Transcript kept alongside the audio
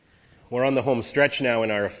We're on the home stretch now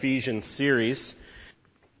in our Ephesians series.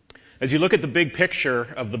 As you look at the big picture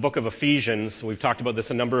of the book of Ephesians, we've talked about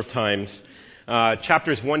this a number of times,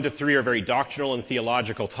 chapters 1 to 3 are very doctrinal and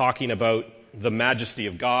theological, talking about the majesty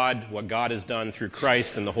of God, what God has done through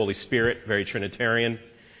Christ and the Holy Spirit, very Trinitarian.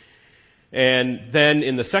 And then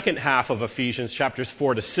in the second half of Ephesians, chapters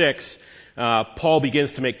 4 to 6, Paul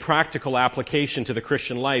begins to make practical application to the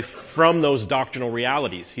Christian life from those doctrinal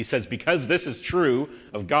realities. He says, because this is true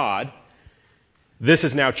of God, this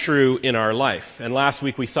is now true in our life. And last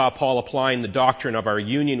week we saw Paul applying the doctrine of our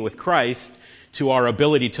union with Christ to our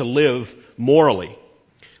ability to live morally.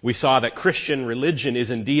 We saw that Christian religion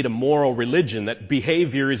is indeed a moral religion, that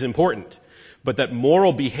behavior is important, but that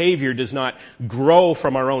moral behavior does not grow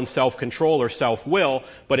from our own self-control or self-will,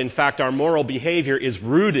 but in fact our moral behavior is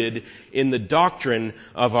rooted in the doctrine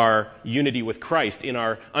of our unity with Christ, in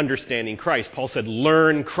our understanding Christ. Paul said,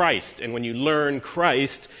 learn Christ. And when you learn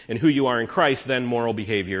Christ and who you are in Christ, then moral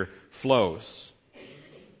behavior flows.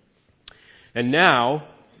 And now,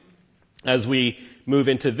 as we move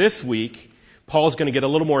into this week, Paul's going to get a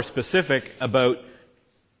little more specific about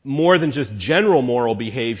more than just general moral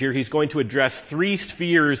behavior. He's going to address three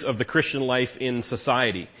spheres of the Christian life in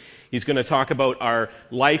society. He's going to talk about our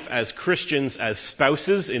life as Christians, as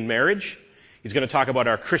spouses in marriage. He's going to talk about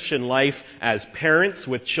our Christian life as parents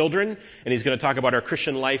with children. And he's going to talk about our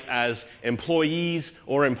Christian life as employees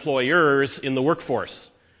or employers in the workforce.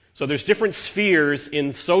 So there's different spheres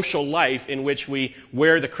in social life in which we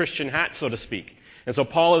wear the Christian hat, so to speak. And so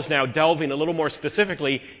Paul is now delving a little more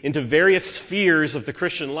specifically into various spheres of the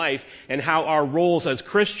Christian life and how our roles as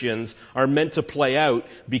Christians are meant to play out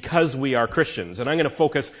because we are Christians. And I'm going to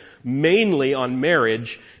focus mainly on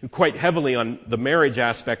marriage, quite heavily on the marriage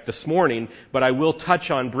aspect this morning, but I will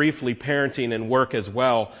touch on briefly parenting and work as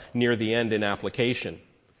well near the end in application.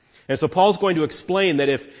 And so Paul's going to explain that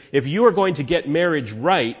if you are going to get marriage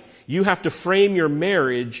right, you have to frame your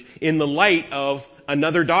marriage in the light of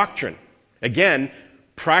another doctrine. Again,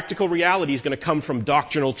 practical reality is going to come from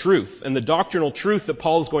doctrinal truth. And the doctrinal truth that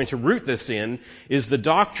Paul is going to root this in is the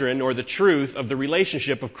doctrine or the truth of the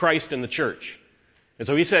relationship of Christ and the church. And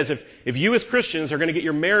so he says, if you as Christians are going to get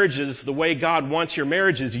your marriages the way God wants your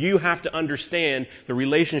marriages, you have to understand the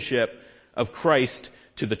relationship of Christ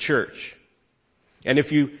to the church. And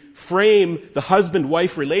if you frame the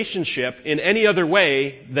husband-wife relationship in any other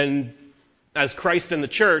way than as Christ and the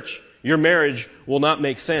church, your marriage will not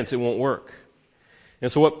make sense. It won't work.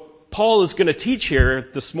 And so what Paul is going to teach here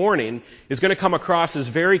this morning is going to come across as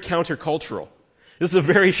very countercultural. This is a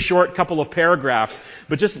very short couple of paragraphs,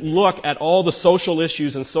 but just look at all the social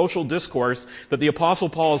issues and social discourse that the Apostle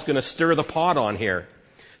Paul is going to stir the pot on here.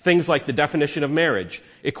 Things like the definition of marriage,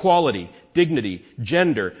 equality, dignity,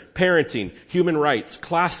 gender, parenting, human rights,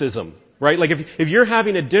 classism. Right? Like if you're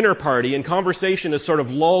having a dinner party and conversation is sort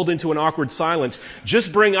of lulled into an awkward silence,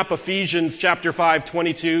 just bring up Ephesians chapter 5,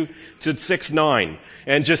 22 to 6, 9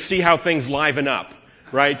 and just see how things liven up.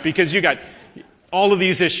 Right? Because you got all of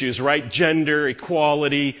these issues, right? Gender,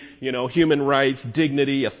 equality, human rights,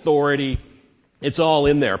 dignity, authority. It's all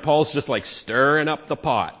in there. Paul's just like stirring up the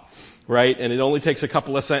pot. Right? And it only takes a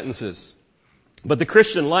couple of sentences. But the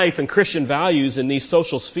Christian life and Christian values in these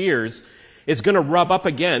social spheres, it's going to rub up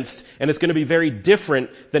against, and it's going to be very different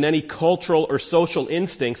than any cultural or social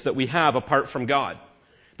instincts that we have apart from God.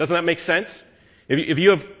 Doesn't that make sense? If you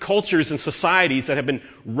have cultures and societies that have been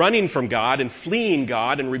running from God and fleeing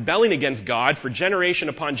God and rebelling against God for generation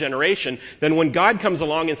upon generation, then when God comes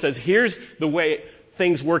along and says, here's the way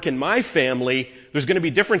things work in my family, there's going to be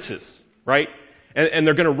differences, right? And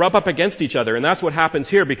they're going to rub up against each other. And that's what happens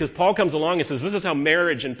here because Paul comes along and says, this is how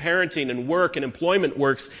marriage and parenting and work and employment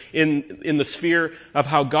works in the sphere of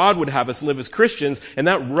how God would have us live as Christians. And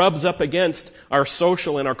that rubs up against our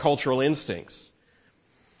social and our cultural instincts.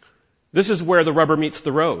 This is where the rubber meets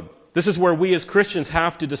the road. This is where we as Christians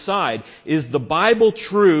have to decide, is the Bible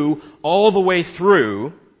true all the way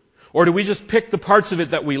through, or do we just pick the parts of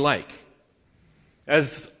it that we like?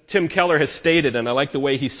 As Tim Keller has stated, and I like the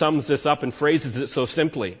way he sums this up and phrases it so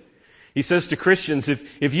simply. He says to Christians,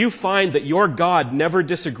 if you find that your God never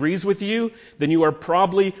disagrees with you, then you are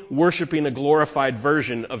probably worshiping a glorified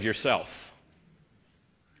version of yourself.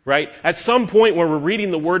 Right? At some point when we're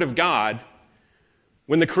reading the Word of God,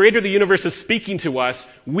 when the Creator of the universe is speaking to us,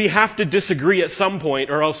 we have to disagree at some point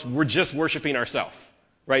or else we're just worshiping ourselves.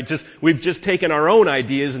 Right? We've just taken our own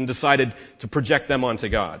ideas and decided to project them onto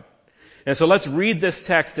God. And so let's read this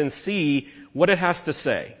text and see what it has to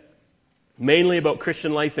say, mainly about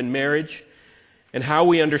Christian life and marriage, and how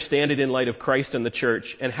we understand it in light of Christ and the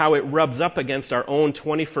church, and how it rubs up against our own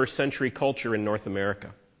 21st century culture in North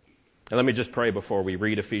America. And let me just pray before we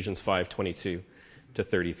read Ephesians 5:22 to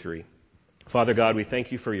 33. Father God, we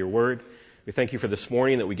thank you for your word. We thank you for this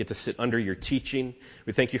morning that we get to sit under your teaching.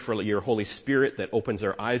 We thank you for your Holy Spirit that opens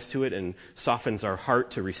our eyes to it and softens our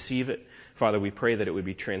heart to receive it. Father, we pray that it would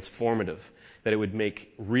be transformative, that it would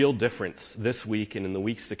make real difference this week and in the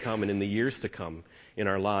weeks to come and in the years to come in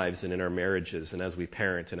our lives and in our marriages and as we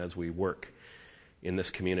parent and as we work in this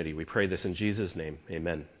community. We pray this in Jesus' name.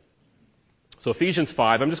 Amen. So Ephesians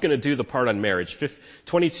 5, I'm just going to do the part on marriage,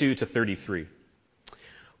 22 to 33.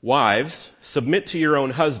 Wives, submit to your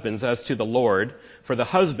own husbands as to the Lord, for the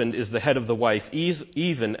husband is the head of the wife,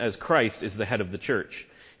 even as Christ is the head of the church,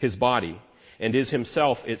 his body, and is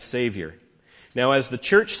himself its Savior. Now as the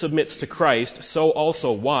church submits to Christ, so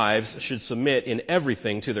also wives should submit in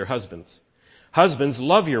everything to their husbands. Husbands,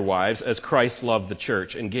 love your wives as Christ loved the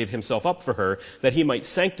church and gave himself up for her, that he might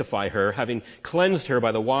sanctify her, having cleansed her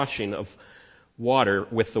by the washing of water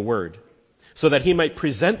with the word, so that he might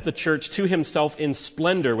present the church to himself in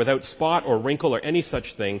splendor, without spot or wrinkle or any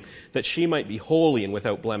such thing, that she might be holy and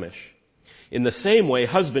without blemish. In the same way,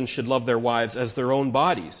 husbands should love their wives as their own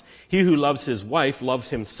bodies. He who loves his wife loves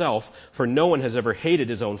himself, for no one has ever hated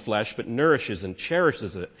his own flesh, but nourishes and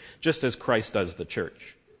cherishes it, just as Christ does the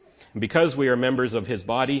church. And because we are members of his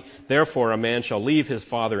body, therefore a man shall leave his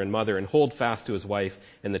father and mother and hold fast to his wife,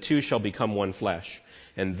 and the two shall become one flesh.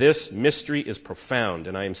 And this mystery is profound,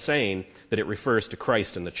 and I am saying that it refers to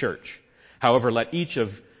Christ and the church. However, let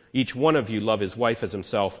each one of you love his wife as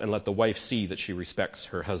himself, and let the wife see that she respects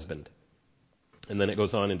her husband. And then it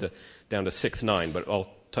goes on down to 6:9, but I'll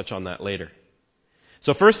touch on that later.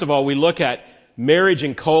 So first of all, we look at marriage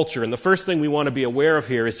and culture, and the first thing we want to be aware of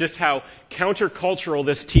here is just how countercultural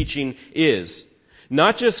this teaching is.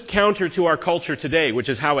 Not just counter to our culture today, which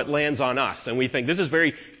is how it lands on us. And we think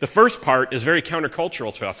the first part is very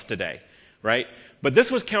countercultural to us today, right? But this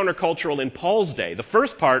was countercultural in Paul's day. The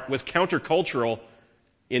first part was countercultural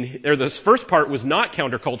the first part was not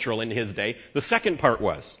countercultural in his day. The second part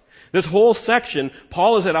was. This whole section,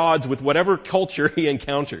 Paul is at odds with whatever culture he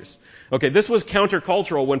encounters. Okay, this was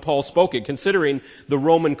countercultural when Paul spoke it, considering the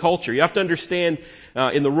Roman culture. You have to understand,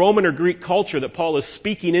 in the Roman or Greek culture that Paul is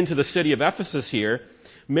speaking into the city of Ephesus here,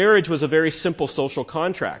 marriage was a very simple social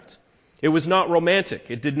contract. It was not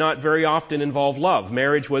romantic. It did not very often involve love.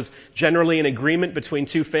 Marriage was generally an agreement between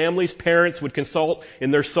two families. Parents would consult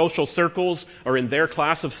in their social circles or in their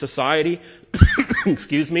class of society,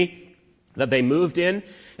 that they moved in,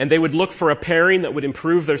 and they would look for a pairing that would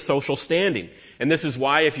improve their social standing. And this is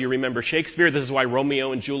why, if you remember Shakespeare, this is why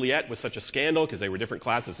Romeo and Juliet was such a scandal, because they were different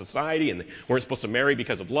classes of society, and they weren't supposed to marry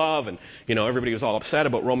because of love, and, everybody was all upset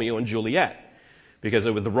about Romeo and Juliet, because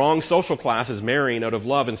it was the wrong social classes marrying out of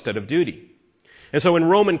love instead of duty. And so in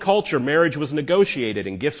Roman culture, marriage was negotiated,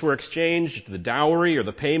 and gifts were exchanged, the dowry or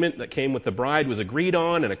the payment that came with the bride was agreed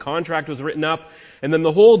on, and a contract was written up, and then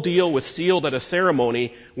the whole deal was sealed at a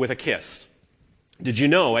ceremony with a kiss. Did you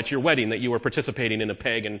know at your wedding that you were participating in a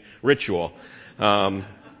pagan ritual? Might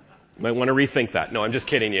want to rethink that. No, I'm just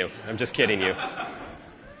kidding you.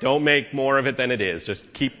 Don't make more of it than it is. Just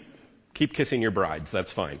keep kissing your brides.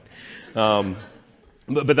 That's fine.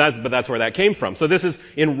 But that's where that came from. So this is,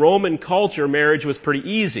 in Roman culture, marriage was pretty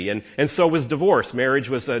easy, and so was divorce. Marriage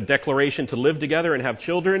was a declaration to live together and have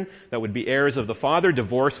children that would be heirs of the father.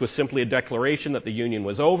 Divorce was simply a declaration that the union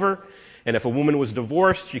was over. And if a woman was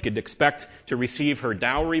divorced, she could expect to receive her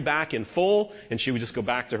dowry back in full, and she would just go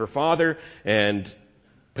back to her father and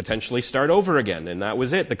potentially start over again. And that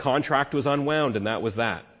was it. The contract was unwound, and that was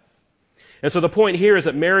that. And so the point here is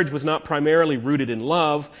that marriage was not primarily rooted in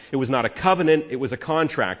love. It was not a covenant. It was a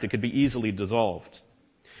contract. It could be easily dissolved.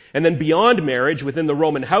 And then beyond marriage, within the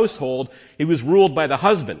Roman household, it was ruled by the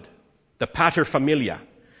husband, the pater familia.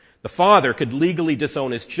 The father could legally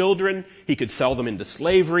disown his children. He could sell them into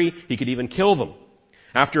slavery. He could even kill them.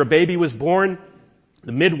 After a baby was born,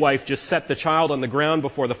 the midwife just set the child on the ground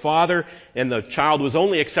before the father, and the child was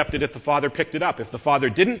only accepted if the father picked it up. If the father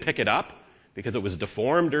didn't pick it up, because it was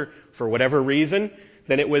deformed or for whatever reason,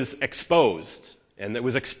 then it was exposed. And it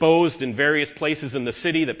was exposed in various places in the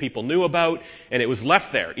city that people knew about, and it was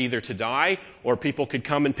left there, either to die, or people could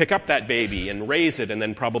come and pick up that baby and raise it and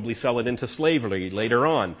then probably sell it into slavery later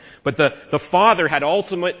on. But the father had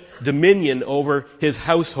ultimate dominion over his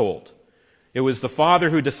household. It was the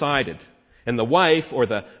father who decided. And the wife, or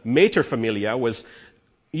the mater familia, was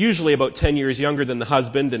usually about 10 years younger than the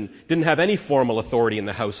husband and didn't have any formal authority in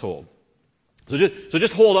the household. So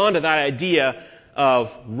just hold on to that idea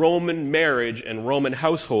of Roman marriage and Roman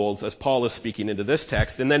households as Paul is speaking into this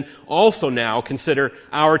text. And then also now consider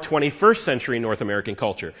our 21st century North American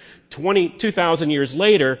culture. 2,000 years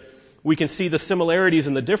later, we can see the similarities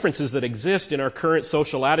and the differences that exist in our current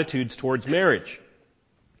social attitudes towards marriage.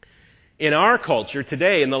 In our culture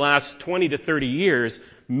today, in the last 20 to 30 years,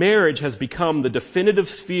 marriage has become the definitive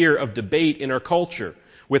sphere of debate in our culture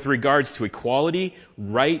with regards to equality,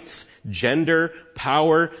 rights, gender,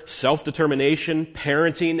 power, self-determination,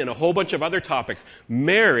 parenting, and a whole bunch of other topics.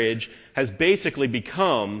 Marriage has basically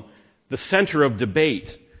become the center of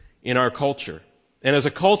debate in our culture. And as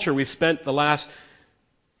a culture, we've spent the last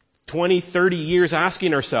 20, 30 years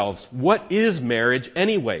asking ourselves, what is marriage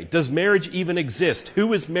anyway? Does marriage even exist?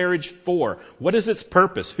 Who is marriage for? What is its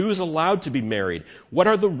purpose? Who is allowed to be married? What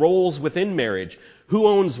are the roles within marriage? Who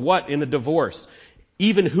owns what in a divorce?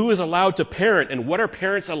 Even who is allowed to parent, and what are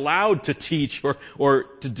parents allowed to teach or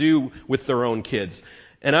to do with their own kids?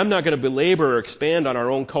 And I'm not going to belabor or expand on our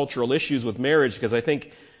own cultural issues with marriage because I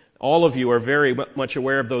think all of you are very much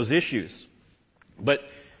aware of those issues. But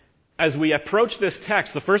as we approach this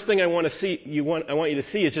text, the first thing I want you to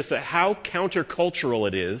see is just that how countercultural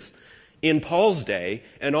it is in Paul's day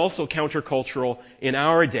and also countercultural in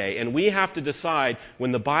our day. And we have to decide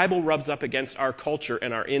when the Bible rubs up against our culture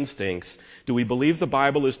and our instincts, do we believe the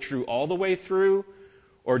Bible is true all the way through,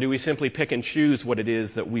 or do we simply pick and choose what it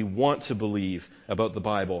is that we want to believe about the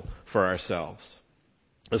Bible for ourselves?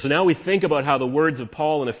 And so now we think about how the words of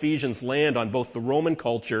Paul in Ephesians land on both the Roman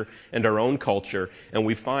culture and our own culture, and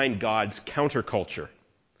we find God's counterculture.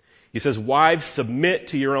 He says, wives, submit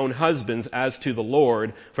to your own husbands as to the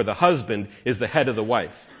Lord, for the husband is the head of the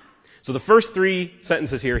wife. So the first three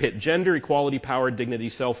sentences here hit gender, equality, power, dignity,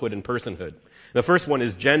 selfhood, and personhood. The first one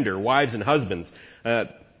is gender, wives and husbands.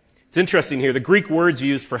 It's interesting here, the Greek words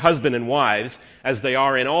used for husband and wives, as they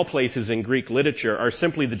are in all places in Greek literature, are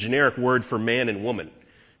simply the generic word for man and woman.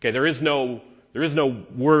 Okay, there is no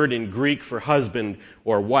word in Greek for husband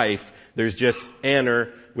or wife. There's just aner,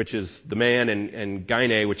 which is the man, and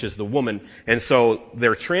gyne, which is the woman. And so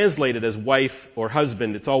they're translated as wife or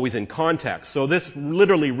husband. It's always in context. So this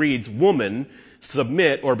literally reads, woman,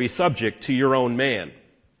 submit or be subject to your own man.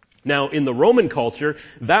 Now, in the Roman culture,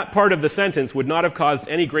 that part of the sentence would not have caused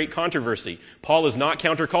any great controversy. Paul is not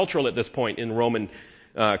countercultural at this point in Roman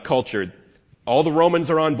culture. All the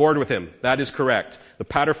Romans are on board with him. That is correct. The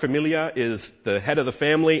paterfamilia is the head of the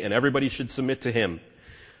family, and everybody should submit to him.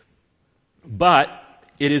 But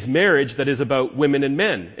it is marriage that is about women and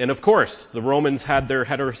men. And of course, the Romans had their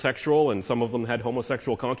heterosexual, and some of them had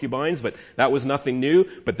homosexual concubines, but that was nothing new.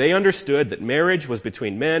 But they understood that marriage was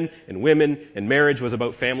between men and women, and marriage was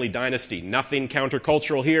about family dynasty. Nothing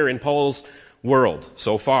countercultural here in Paul's world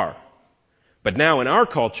so far. But now in our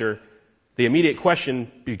culture, the immediate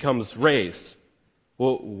question becomes raised.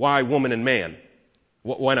 Well, why woman and man?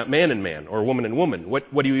 Why not man and man or woman and woman? What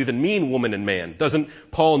do you even mean woman and man? Doesn't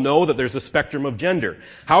Paul know that there's a spectrum of gender?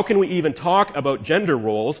 How can we even talk about gender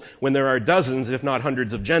roles when there are dozens, if not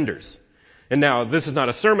hundreds of genders? And now, this is not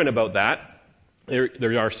a sermon about that.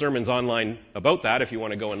 There are sermons online about that if you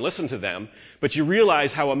want to go and listen to them. But you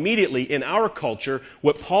realize how immediately in our culture,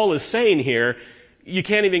 what Paul is saying here, you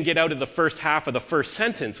can't even get out of the first half of the first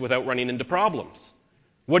sentence without running into problems.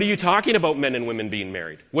 What are you talking about men and women being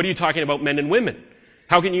married? What are you talking about men and women?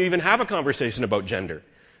 How can you even have a conversation about gender?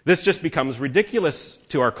 This just becomes ridiculous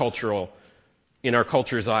to in our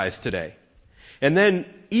culture's eyes today. And then,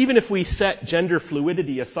 even if we set gender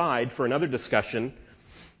fluidity aside for another discussion,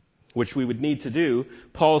 which we would need to do,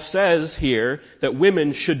 Paul says here that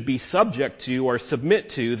women should be subject to or submit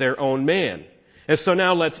to their own man. And so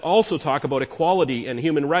now let's also talk about equality and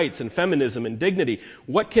human rights and feminism and dignity.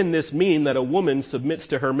 What can this mean that a woman submits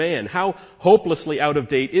to her man? How hopelessly out of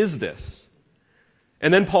date is this?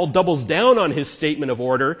 And then Paul doubles down on his statement of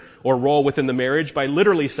order or role within the marriage by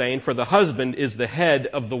literally saying, for the husband is the head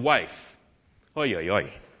of the wife. Oy, oy,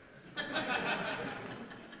 oy.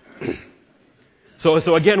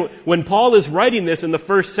 So again, when Paul is writing this in the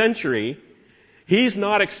first century, he's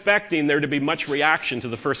not expecting there to be much reaction to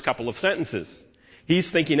the first couple of sentences. He's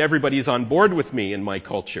thinking everybody's on board with me in my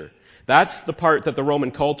culture. That's the part that the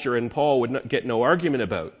Roman culture and Paul would get no argument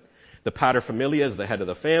about. The paterfamilia is the head of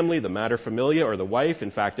the family, the materfamilia or the wife. In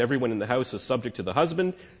fact, everyone in the house is subject to the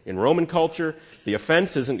husband. In Roman culture, the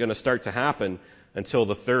offense isn't going to start to happen until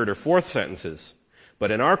the third or fourth sentences. But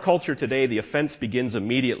in our culture today, the offense begins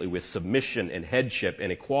immediately with submission and headship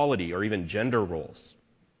and equality or even gender roles.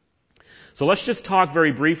 So let's just talk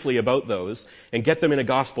very briefly about those and get them in a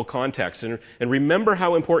gospel context. And remember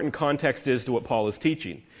how important context is to what Paul is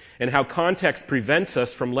teaching, and how context prevents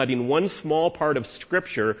us from letting one small part of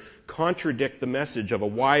Scripture contradict the message of a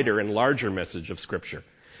wider and larger message of Scripture.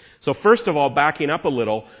 So first of all, backing up a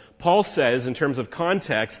little, Paul says in terms of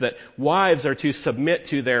context that wives are to submit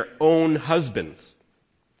to their own husbands.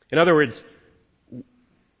 In other words,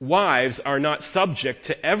 wives are not subject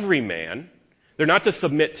to every man. They're not to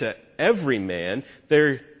submit to every man.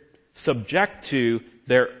 They're subject to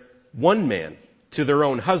their one man, to their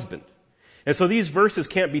own husband. And so these verses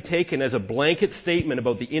can't be taken as a blanket statement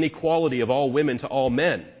about the inequality of all women to all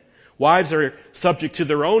men. Wives are subject to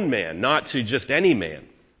their own man, not to just any man.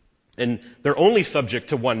 And they're only subject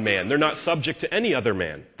to one man. They're not subject to any other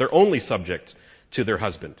man. They're only subject to their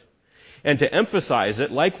husband. And to emphasize it,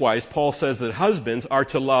 likewise, Paul says that husbands are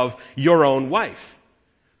to love your own wife.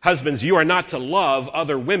 Husbands, you are not to love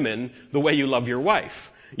other women the way you love your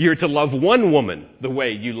wife. You're to love one woman the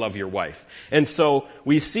way you love your wife. And so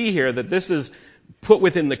we see here that this is put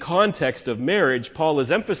within the context of marriage. Paul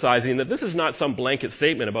is emphasizing that this is not some blanket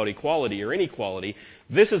statement about equality or inequality.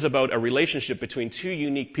 This is about a relationship between two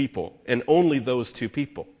unique people, and only those two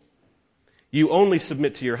people. You only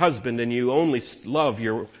submit to your husband, and you only love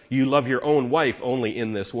your own wife only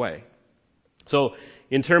in this way. So,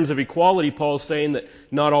 in terms of equality, Paul is saying that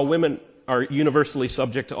not all women are universally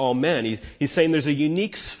subject to all men. He's saying there's a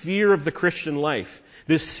unique sphere of the Christian life,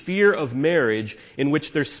 this sphere of marriage in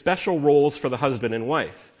which there's special roles for the husband and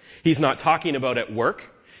wife. He's not talking about at work.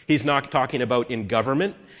 He's not talking about in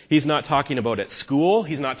government. He's not talking about at school.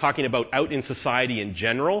 He's not talking about out in society in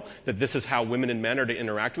general, that this is how women and men are to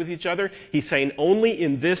interact with each other. He's saying only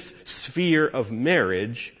in this sphere of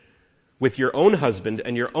marriage, with your own husband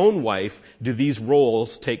and your own wife, do these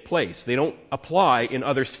roles take place. They don't apply in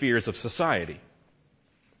other spheres of society.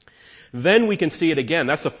 Then we can see it again.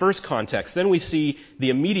 That's the first context. Then we see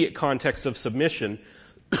the immediate context of submission,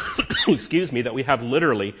 that we have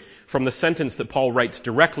literally from the sentence that Paul writes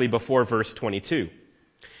directly before verse 22.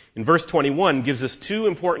 In verse 21 gives us two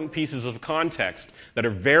important pieces of context that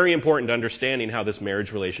are very important to understanding how this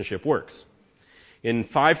marriage relationship works. In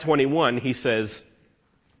 5:21 he says,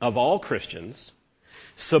 of all Christians,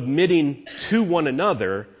 submitting to one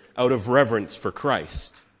another out of reverence for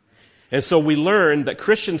Christ. And so we learn that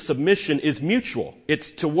Christian submission is mutual. It's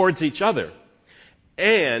towards each other.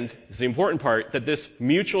 And, it's the important part, that this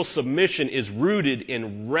mutual submission is rooted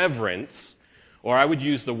in reverence, or I would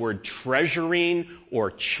use the word treasuring or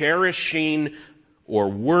cherishing or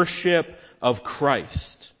worship of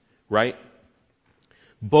Christ, right?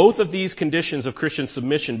 Both of these conditions of Christian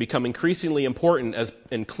submission become increasingly important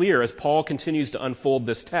and clear as Paul continues to unfold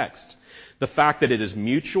this text. The fact that it is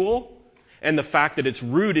mutual and the fact that it's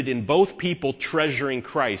rooted in both people treasuring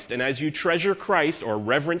Christ. And as you treasure Christ or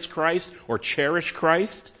reverence Christ or cherish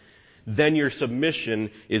Christ, then your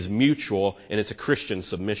submission is mutual and it's a Christian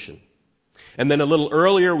submission. And then a little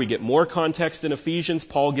earlier, we get more context in Ephesians.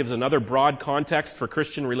 Paul gives another broad context for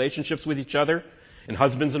Christian relationships with each other. And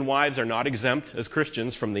husbands and wives are not exempt as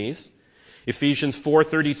Christians from these. Ephesians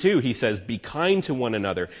 4:32, he says, be kind to one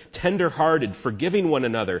another, tender-hearted, forgiving one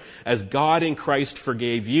another, as God in Christ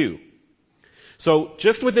forgave you. So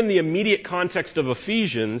just within the immediate context of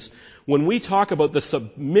Ephesians, when we talk about the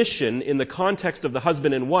submission in the context of the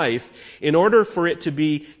husband and wife, in order for it to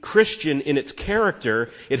be Christian in its character,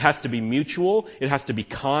 it has to be mutual, it has to be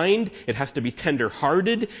kind, it has to be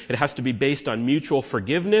tender-hearted, it has to be based on mutual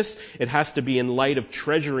forgiveness, it has to be in light of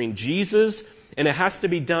treasuring Jesus, and it has to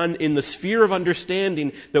be done in the sphere of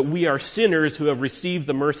understanding that we are sinners who have received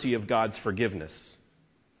the mercy of God's forgiveness.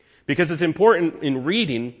 Because it's important in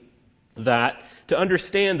reading that to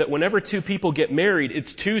understand that whenever two people get married,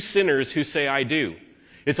 it's two sinners who say, I do.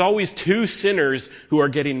 It's always two sinners who are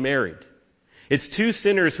getting married. It's two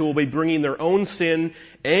sinners who will be bringing their own sin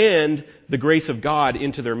and the grace of God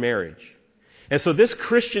into their marriage. And so this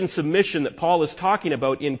Christian submission that Paul is talking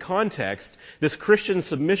about in context, this Christian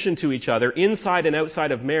submission to each other inside and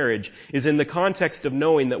outside of marriage, is in the context of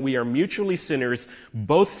knowing that we are mutually sinners,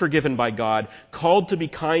 both forgiven by God, called to be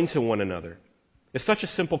kind to one another. It's such a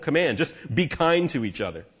simple command. Just be kind to each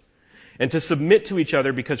other. And to submit to each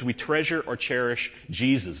other because we treasure or cherish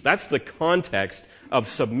Jesus. That's the context of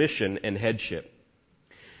submission and headship.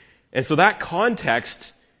 And so that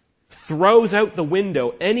context throws out the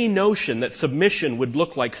window any notion that submission would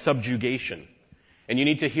look like subjugation. And you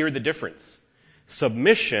need to hear the difference.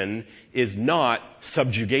 Submission is not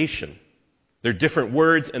subjugation. They're different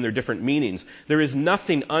words and they're different meanings. There is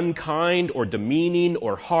nothing unkind or demeaning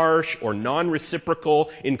or harsh or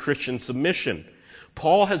non-reciprocal in Christian submission.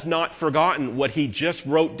 Paul has not forgotten what he just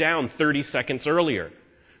wrote down 30 seconds earlier.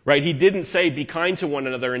 Right? He didn't say be kind to one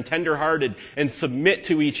another and tender-hearted and submit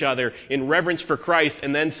to each other in reverence for Christ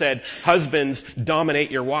and then said, husbands,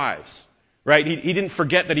 dominate your wives. Right? He didn't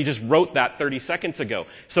forget that he just wrote that 30 seconds ago.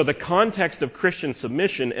 So the context of Christian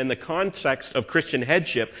submission and the context of Christian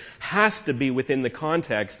headship has to be within the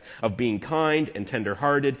context of being kind and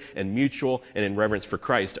tender-hearted and mutual and in reverence for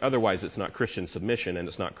Christ. Otherwise, it's not Christian submission and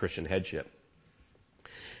it's not Christian headship.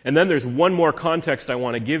 And then there's one more context I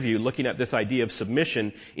want to give you looking at this idea of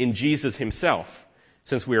submission in Jesus himself,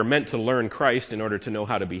 since we are meant to learn Christ in order to know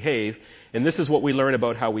how to behave. And this is what we learn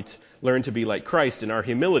about how we learn to be like Christ in our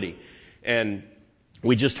humility. And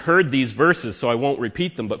we just heard these verses, so I won't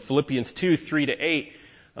repeat them, but Philippians 2, 3-8,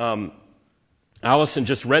 Allison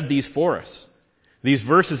just read these for us. These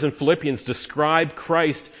verses in Philippians describe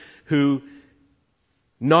Christ who,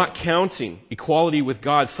 not counting equality with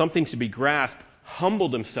God something to be grasped,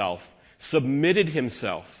 humbled himself, submitted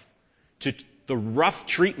himself to the rough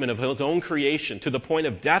treatment of his own creation to the point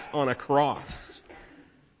of death on a cross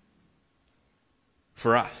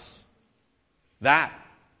for us. That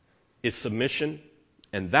is submission,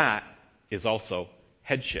 and that is also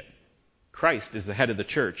headship. Christ is the head of the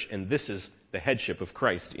church, and this is the headship of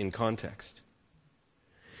Christ in context.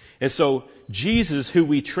 And so, Jesus, who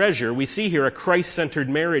we treasure, we see here a Christ-centered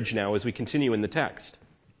marriage now as we continue in the text.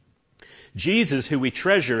 Jesus, who we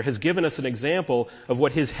treasure, has given us an example of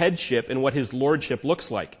what his headship and what his lordship looks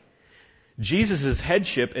like. Jesus'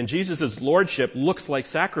 headship and Jesus' lordship looks like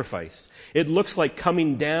sacrifice. It looks like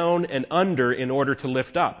coming down and under in order to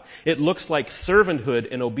lift up. It looks like servanthood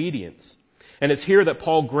and obedience. And it's here that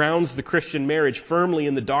Paul grounds the Christian marriage firmly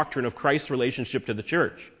in the doctrine of Christ's relationship to the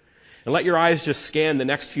church. And let your eyes just scan the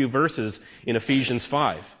next few verses in Ephesians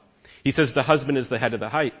 5. He says the husband is the head of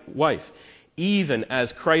the wife, even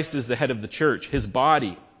as Christ is the head of the church, his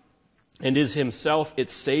body, and is himself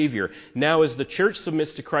its Savior. Now as the church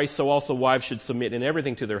submits to Christ, so also wives should submit in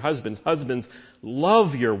everything to their husbands. Husbands,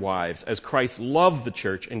 love your wives as Christ loved the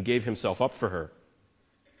church and gave himself up for her.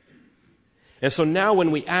 And so now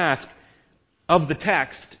when we ask of the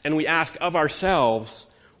text and we ask of ourselves,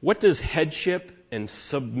 what does headship and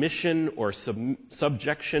submission or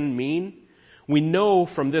subjection mean? We know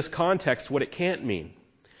from this context what it can't mean.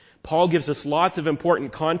 Paul gives us lots of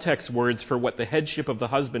important context words for what the headship of the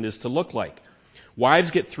husband is to look like.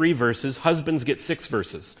 Wives get 3 verses, husbands get 6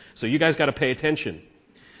 verses. So you guys got to pay attention.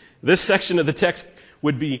 This section of the text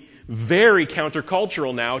would be very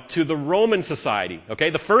countercultural now to the Roman society.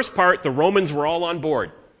 Okay, the first part, the Romans were all on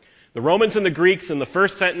board. The Romans and the Greeks in the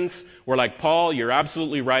first sentence were like, Paul, you're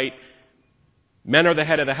absolutely right. Men are the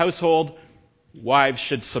head of the household. Wives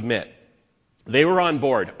should submit. They were on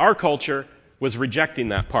board. Our culture was rejecting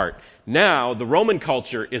that part. Now, the Roman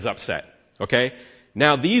culture is upset. Okay?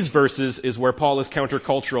 Now, these verses is where Paul is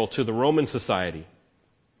countercultural to the Roman society.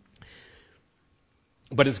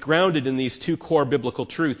 But it's grounded in these 2 core biblical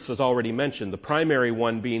truths, as already mentioned. The primary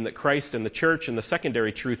one being that Christ and the church, and the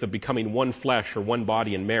secondary truth of becoming one flesh or one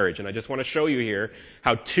body in marriage. And I just want to show you here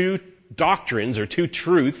how 2 doctrines or 2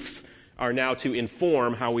 truths are now to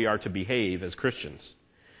inform how we are to behave as Christians.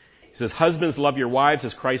 He says, husbands, love your wives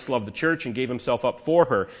as Christ loved the church and gave himself up for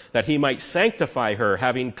her, that he might sanctify her,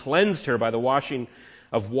 having cleansed her by the washing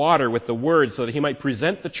of water with the word, so that he might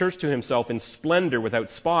present the church to himself in splendor, without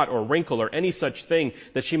spot or wrinkle or any such thing,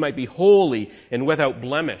 that she might be holy and without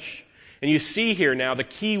blemish. And you see here now the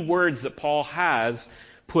key words that Paul has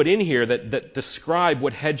put in here that describe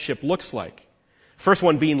what headship looks like. First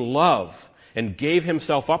one being love, and gave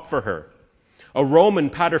himself up for her. A Roman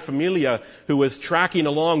paterfamilia who was tracking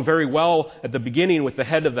along very well at the beginning with the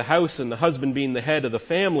head of the house and the husband being the head of the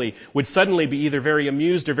family would suddenly be either very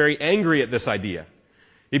amused or very angry at this idea.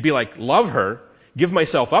 He'd be like, love her, give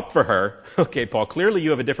myself up for her. Okay, Paul, clearly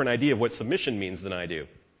you have a different idea of what submission means than I do.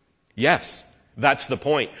 Yes, that's the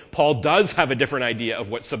point. Paul does have a different idea of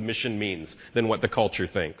what submission means than what the culture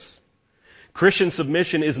thinks. Christian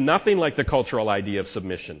submission is nothing like the cultural idea of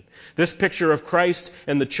submission. This picture of Christ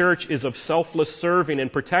and the church is of selfless serving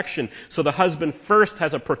and protection, so the husband first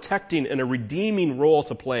has a protecting and a redeeming role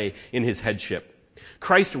to play in his headship.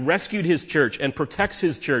 Christ rescued his church and protects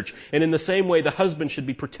his church, and in the same way the husband should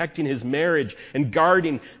be protecting his marriage and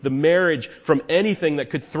guarding the marriage from anything that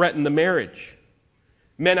could threaten the marriage.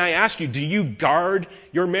 Men, I ask you, do you guard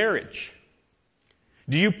your marriage?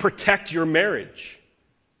 Do you protect your marriage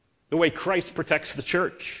the way Christ protects the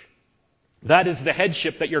church? That is the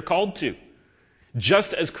headship that you're called to.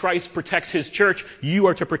 Just as Christ protects his church, you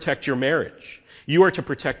are to protect your marriage. You are to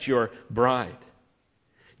protect your bride.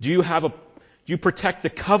 Do you protect the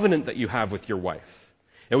covenant that you have with your wife?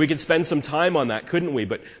 And we could spend some time on that, couldn't we?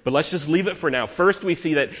 But let's just leave it for now. First, we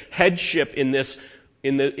see that headship in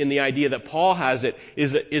the idea that Paul has it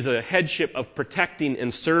is a headship of protecting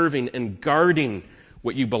and serving and guarding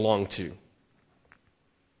what you belong to.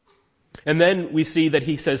 And then we see that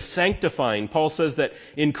he says sanctifying. Paul says that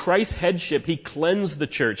in Christ's headship, he cleansed the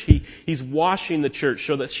church. He's washing the church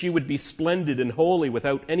so that she would be splendid and holy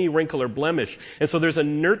without any wrinkle or blemish. And so there's a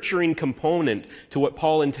nurturing component to what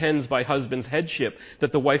Paul intends by husband's headship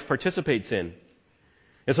that the wife participates in.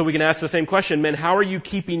 And so we can ask the same question, men, how are you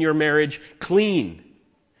keeping your marriage clean?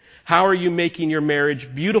 How are you making your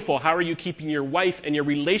marriage beautiful? How are you keeping your wife and your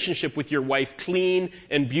relationship with your wife clean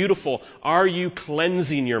and beautiful? Are you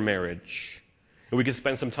cleansing your marriage? And we could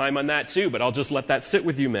spend some time on that too, but I'll just let that sit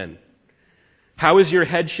with you men. How is your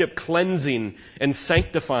headship cleansing and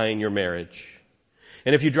sanctifying your marriage?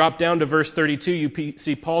 And if you drop down to verse 32, you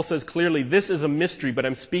see Paul says clearly, this is a mystery, but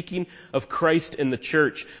I'm speaking of Christ in the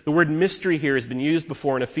church. The word mystery here has been used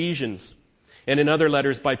before in Ephesians and in other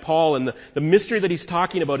letters by Paul. And the mystery that he's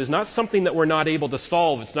talking about is not something that we're not able to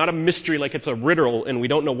solve. It's not a mystery like it's a riddle and we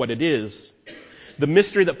don't know what it is. The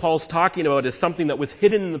mystery that Paul's talking about is something that was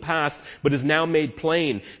hidden in the past but is now made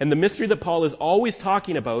plain. And the mystery that Paul is always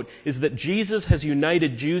talking about is that Jesus has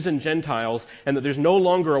united Jews and Gentiles and that there's no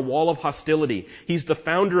longer a wall of hostility. He's the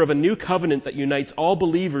founder of a new covenant that unites all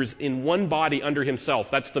believers in one body under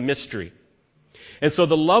himself. That's the mystery. And so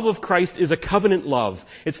the love of Christ is a covenant love.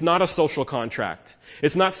 It's not a social contract.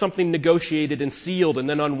 It's not something negotiated and sealed and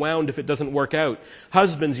then unwound if it doesn't work out.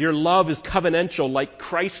 Husbands, your love is covenantal like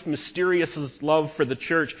Christ's mysterious love for the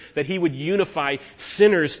church, that he would unify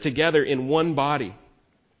sinners together in one body.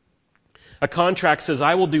 A contract says,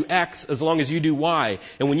 I will do X as long as you do Y.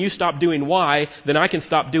 And when you stop doing Y, then I can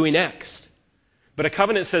stop doing X. But a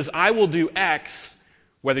covenant says, I will do X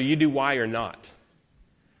whether you do Y or not.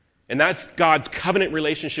 And that's God's covenant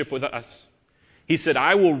relationship with us. He said,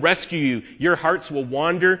 I will rescue you. Your hearts will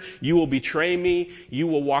wander. You will betray me. You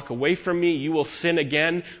will walk away from me. You will sin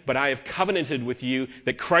again. But I have covenanted with you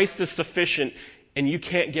that Christ is sufficient and you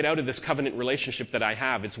can't get out of this covenant relationship that I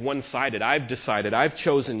have. It's one-sided. I've decided. I've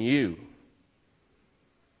chosen you.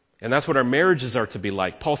 And that's what our marriages are to be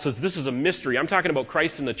like. Paul says this is a mystery. I'm talking about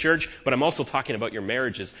Christ in the church, but I'm also talking about your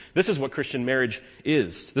marriages. This is what Christian marriage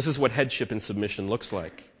is. This is what headship and submission looks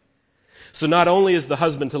like. So not only is the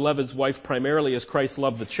husband to love his wife primarily as Christ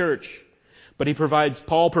loved the church, but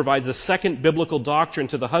Paul provides a second biblical doctrine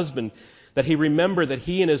to the husband, that he remember that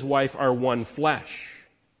he and his wife are one flesh.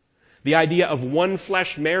 The idea of one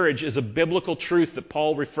flesh marriage is a biblical truth that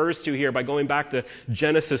Paul refers to here by going back to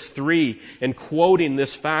Genesis 3 and quoting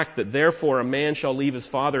this fact that therefore a man shall leave his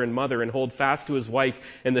father and mother and hold fast to his wife,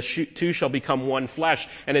 and the two shall become one flesh.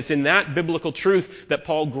 And it's in that biblical truth that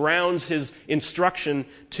Paul grounds his instruction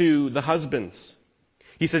to the husbands.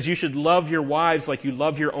 He says you should love your wives like you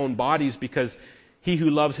love your own bodies, because he who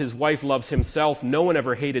loves his wife loves himself. No one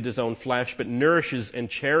ever hated his own flesh, but nourishes and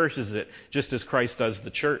cherishes it, just as Christ does the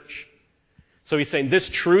church. So he's saying this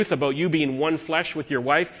truth about you being one flesh with your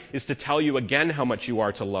wife is to tell you again how much you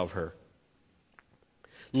are to love her.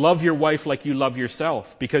 Love your wife like you love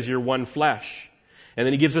yourself, because you're one flesh. And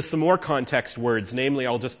then he gives us some more context words, namely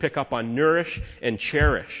I'll just pick up on nourish and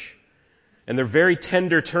cherish. And they're very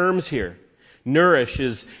tender terms here. Nourish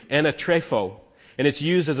is anatrepho, and it's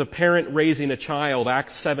used as a parent raising a child.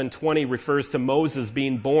 Acts 7:20 refers to Moses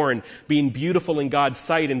being born, being beautiful in God's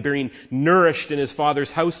sight, and being nourished in his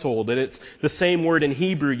father's household. And it's the same word in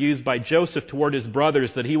Hebrew used by Joseph toward his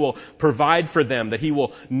brothers, that he will provide for them, that he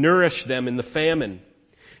will nourish them in the famine.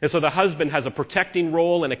 And so the husband has a protecting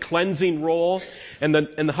role and a cleansing role, and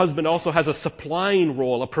the husband also has a supplying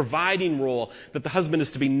role, a providing role, that the husband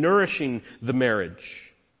is to be nourishing the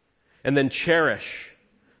marriage. And then cherish,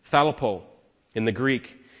 thalapo, in the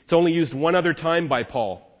Greek. It's only used one other time by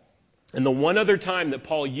Paul. And the one other time that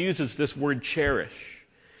Paul uses this word cherish,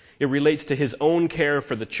 it relates to his own care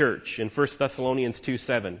for the church in 1 Thessalonians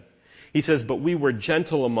 2:7. He says, but we were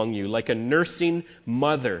gentle among you, like a nursing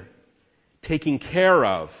mother, taking care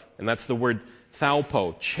of, and that's the word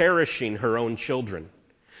thalpo, cherishing her own children.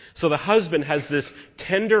 So the husband has this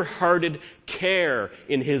tender-hearted care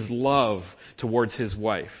in his love towards his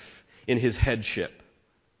wife, in his headship.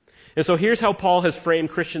 And so here's how Paul has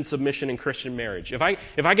framed Christian submission and Christian marriage. If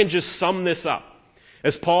I can just sum this up,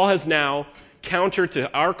 as Paul has now, counter to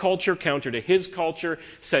our culture, counter to his culture,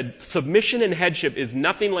 said submission and headship is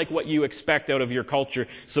nothing like what you expect out of your culture.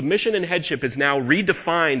 Submission and headship is now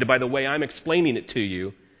redefined by the way I'm explaining it to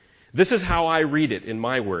you. This is how I read it in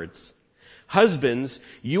my words. Husbands,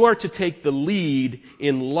 you are to take the lead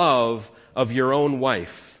in love of your own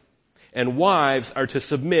wife. And wives are to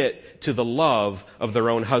submit to the love of their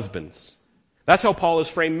own husbands. That's how Paul has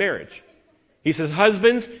framed marriage. He says,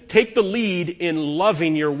 husbands, take the lead in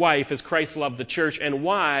loving your wife as Christ loved the church, and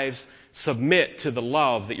wives, submit to the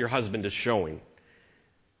love that your husband is showing.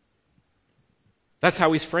 That's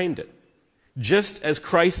how he's framed it. Just as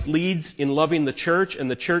Christ leads in loving the church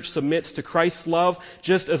and the church submits to Christ's love,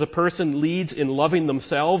 just as a person leads in loving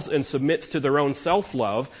themselves and submits to their own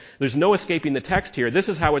self-love, there's no escaping the text here. This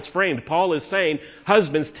is how it's framed. Paul is saying,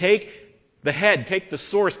 husbands, take the head, take the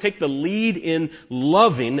source, take the lead in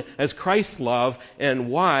loving as Christ loved, and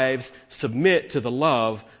wives, submit to the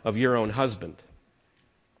love of your own husband.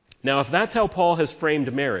 Now, if that's how Paul has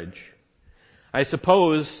framed marriage, I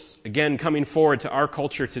suppose, again, coming forward to our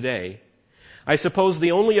culture today, I suppose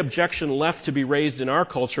the only objection left to be raised in our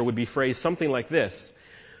culture would be phrased something like this.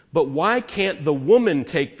 But why can't the woman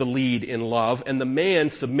take the lead in love and the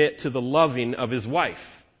man submit to the loving of his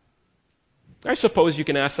wife? I suppose you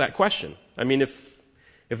can ask that question. I mean, if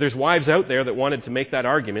there's wives out there that wanted to make that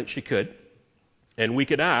argument, she could. And we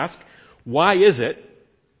could ask, why is it,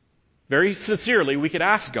 very sincerely, we could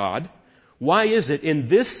ask God, why is it in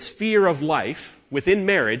this sphere of life, within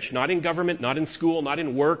marriage, not in government, not in school, not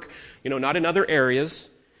in work, not in other areas,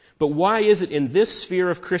 but why is it in this sphere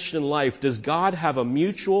of Christian life does God have a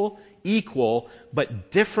mutual, equal,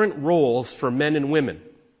 but different roles for men and women?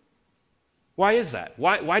 Why is that?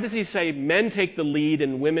 Why does he say men take the lead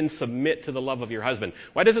and women submit to the love of your husband?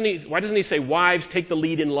 Why doesn't he say wives take the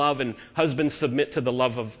lead in love and husbands submit to the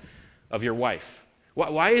love of your wife?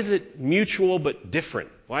 Why is it mutual but different?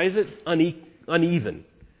 Why is it uneven?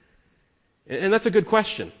 And that's a good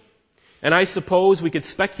question. And I suppose we could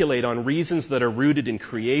speculate on reasons that are rooted in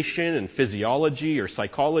creation and physiology or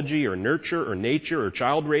psychology or nurture or nature or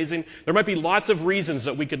child raising. There might be lots of reasons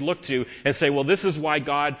that we could look to and say, well, this is why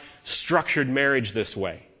God structured marriage this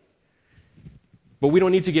way. But we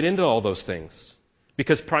don't need to get into all those things.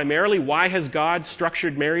 Because primarily, why has God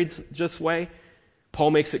structured marriage this way?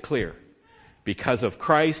 Paul makes it clear. Because of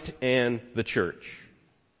Christ and the church.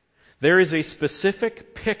 There is a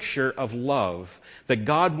specific picture of love that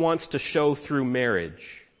God wants to show through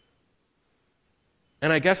marriage.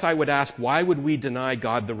 And I guess I would ask, why would we deny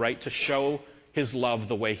God the right to show his love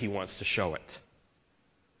the way he wants to show it?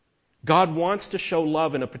 God wants to show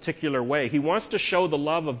love in a particular way. He wants to show the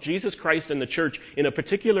love of Jesus Christ and the church in a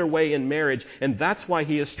particular way in marriage, and that's why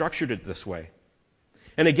he has structured it this way.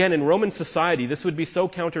 And again, in Roman society, this would be so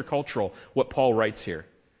countercultural, what Paul writes here.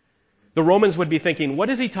 The Romans would be thinking, what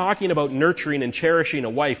is he talking about nurturing and cherishing a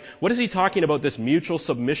wife? What is he talking about this mutual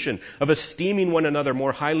submission, of esteeming one another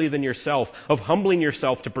more highly than yourself, of humbling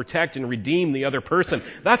yourself to protect and redeem the other person?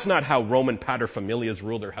 That's not how Roman paterfamilias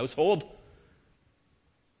rule their household.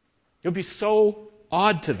 It would be so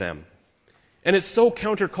odd to them. And it's so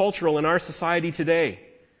countercultural in our society today.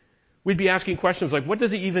 We'd be asking questions like, what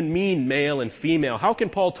does it even mean, male and female? How can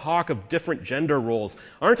Paul talk of different gender roles?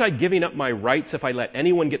 Aren't I giving up my rights if I let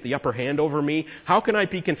anyone get the upper hand over me? How can I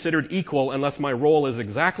be considered equal unless my role is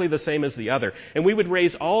exactly the same as the other? And we would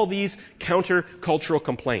raise all these countercultural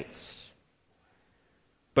complaints.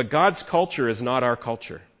 But God's culture is not our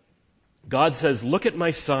culture. God says, look at my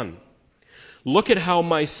son. Look at how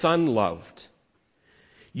my son loved.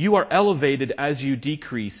 You are elevated as you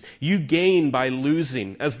decrease. You gain by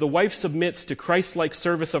losing. As the wife submits to Christ-like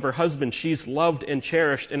service of her husband, she's loved and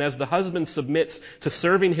cherished. And as the husband submits to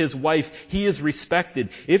serving his wife, he is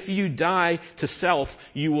respected. If you die to self,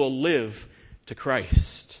 you will live to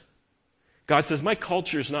Christ. God says, my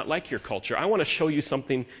culture is not like your culture. I want to show you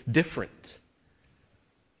something different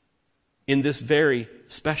in this very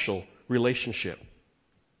special relationship.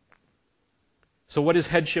 So what is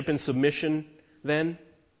headship and submission then?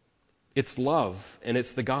 It's love, and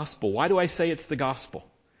it's the gospel. Why do I say it's the gospel?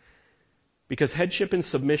 Because headship and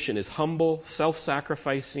submission is humble,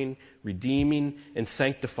 self-sacrificing, redeeming, and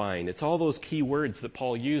sanctifying. It's all those key words that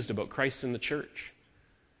Paul used about Christ and the church.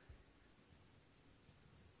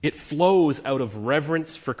 It flows out of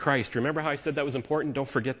reverence for Christ. Remember how I said that was important? Don't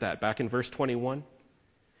forget that, back in verse 21.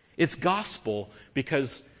 It's gospel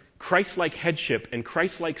because Christ-like headship and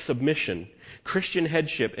Christ-like submission, Christian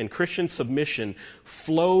headship and Christian submission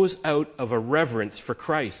flows out of a reverence for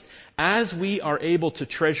Christ. As we are able to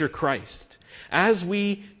treasure Christ, as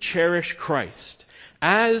we cherish Christ,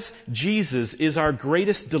 as Jesus is our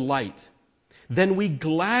greatest delight, then we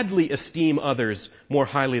gladly esteem others more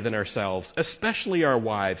highly than ourselves, especially our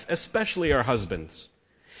wives, especially our husbands.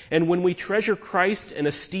 And when we treasure Christ and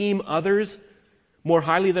esteem others more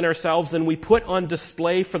highly than ourselves, then we put on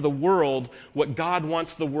display for the world what God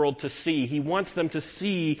wants the world to see. He wants them to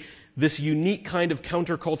see this unique kind of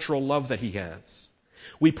countercultural love that he has.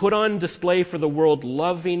 We put on display for the world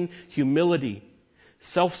loving humility,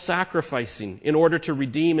 self-sacrificing in order to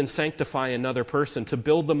redeem and sanctify another person, to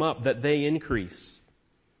build them up that they increase.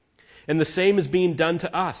 And the same is being done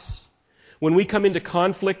to us. When we come into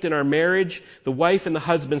conflict in our marriage, the wife and the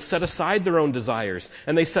husband set aside their own desires,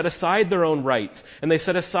 and they set aside their own rights, and they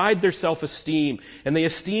set aside their self-esteem, and they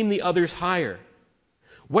esteem the others higher.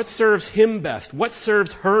 What serves him best? What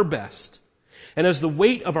serves her best? And as the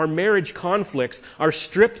weight of our marriage conflicts are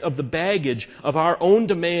stripped of the baggage of our own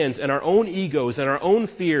demands and our own egos and our own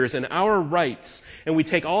fears and our rights, and we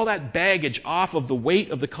take all that baggage off of the weight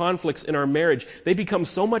of the conflicts in our marriage, they become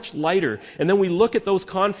so much lighter. And then we look at those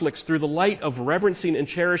conflicts through the light of reverencing and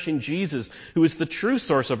cherishing Jesus, who is the true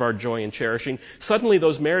source of our joy and cherishing. Suddenly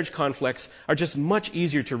those marriage conflicts are just much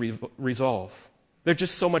easier to resolve. They're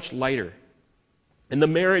just so much lighter. And the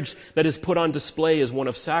marriage that is put on display is one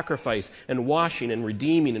of sacrifice and washing and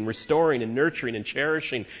redeeming and restoring and nurturing and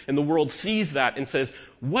cherishing. And the world sees that and says,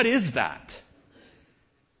 "What is that?"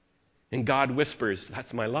 And God whispers,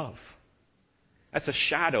 "That's my love. That's a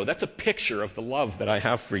shadow. That's a picture of the love that I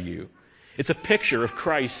have for you. It's a picture of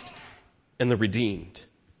Christ and the redeemed."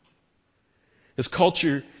 As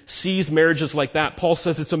culture sees marriages like that, Paul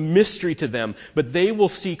says it's a mystery to them, but they will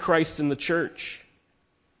see Christ in the church.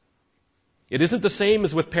 It isn't the same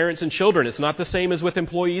as with parents and children. It's not the same as with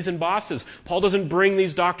employees and bosses. Paul doesn't bring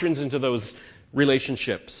these doctrines into those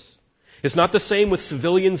relationships. It's not the same with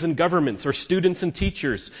civilians and governments or students and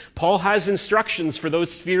teachers. Paul has instructions for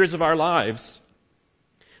those spheres of our lives.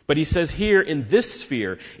 But he says here in this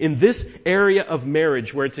sphere, in this area of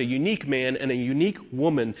marriage where it's a unique man and a unique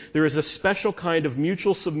woman, there is a special kind of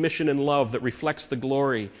mutual submission and love that reflects the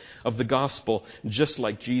glory of the gospel, just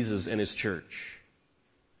like Jesus and his church.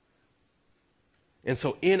 And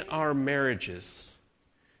so in our marriages,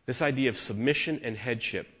 this idea of submission and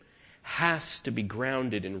headship has to be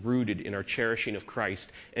grounded and rooted in our cherishing of Christ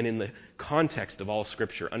and in the context of all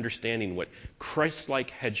Scripture, understanding what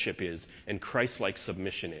Christ-like headship is and Christ-like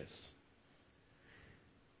submission is.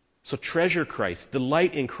 So treasure Christ,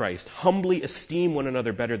 delight in Christ, humbly esteem one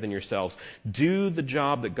another better than yourselves. Do the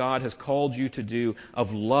job that God has called you to do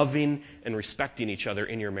of loving and respecting each other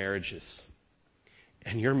in your marriages.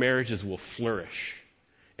 And your marriages will flourish,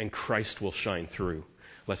 and Christ will shine through.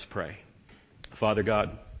 Let's pray. Father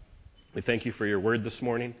God, we thank you for your word this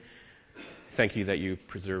morning. Thank you that you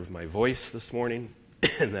preserved my voice this morning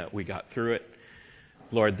and that we got through it.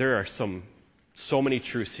 Lord, there are so many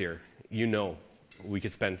truths here. You know, we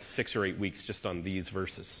could spend 6 or 8 weeks just on these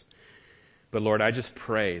verses. But Lord, I just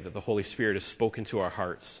pray that the Holy Spirit has spoken to our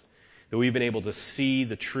hearts, that we've been able to see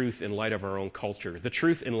the truth in light of our own culture, the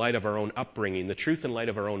truth in light of our own upbringing, the truth in light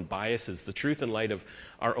of our own biases, the truth in light of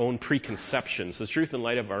our own preconceptions, the truth in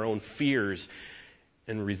light of our own fears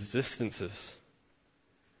and resistances.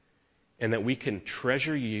 And that we can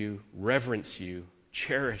treasure you, reverence you,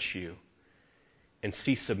 cherish you, and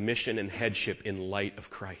see submission and headship in light of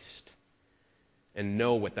Christ. And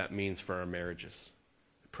know what that means for our marriages.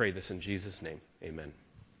 I pray this in Jesus' name. Amen.